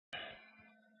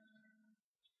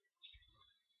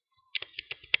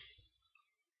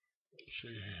see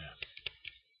here.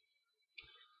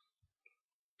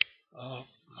 Oh,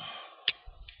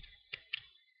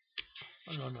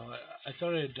 I don't know. I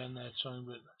thought I had done that song,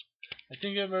 but I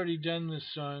think I've already done this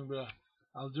song, but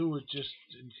I'll do it just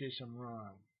in case I'm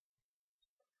wrong.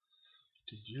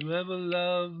 Did you ever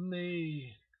love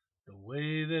me the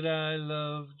way that I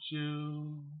loved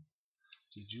you?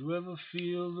 Did you ever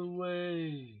feel the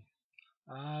way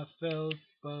I felt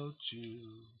about you?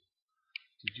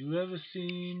 Did you ever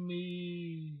see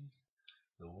me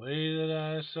the way that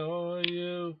I saw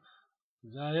you?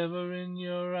 Was I ever in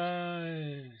your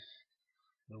eyes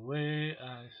the way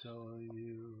I saw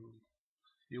you?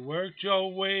 You worked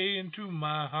your way into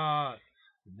my heart,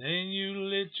 and then you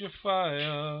lit your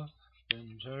fire,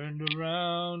 then turned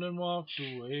around and walked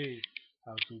away.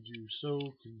 How could you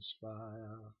so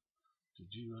conspire? Did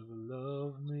you ever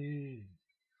love me?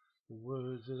 The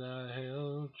words that I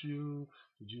held you,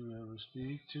 did you ever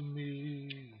speak to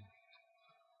me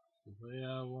the way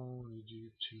I wanted you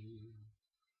to?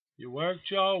 You worked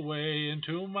your way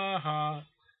into my heart,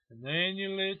 and then you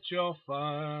lit your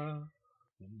fire,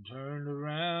 then turned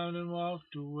around and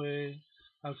walked away.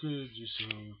 How could you so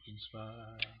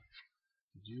conspire?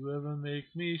 Did you ever make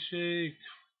me shake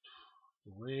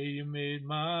the way you made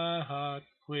my heart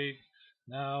quake?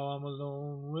 Now I'm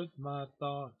alone with my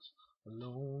thoughts,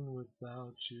 alone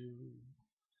without you.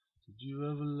 Did you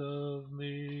ever love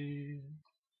me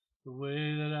the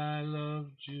way that I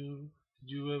loved you? Did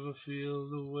you ever feel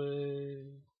the way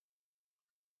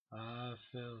I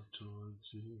felt towards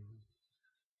you?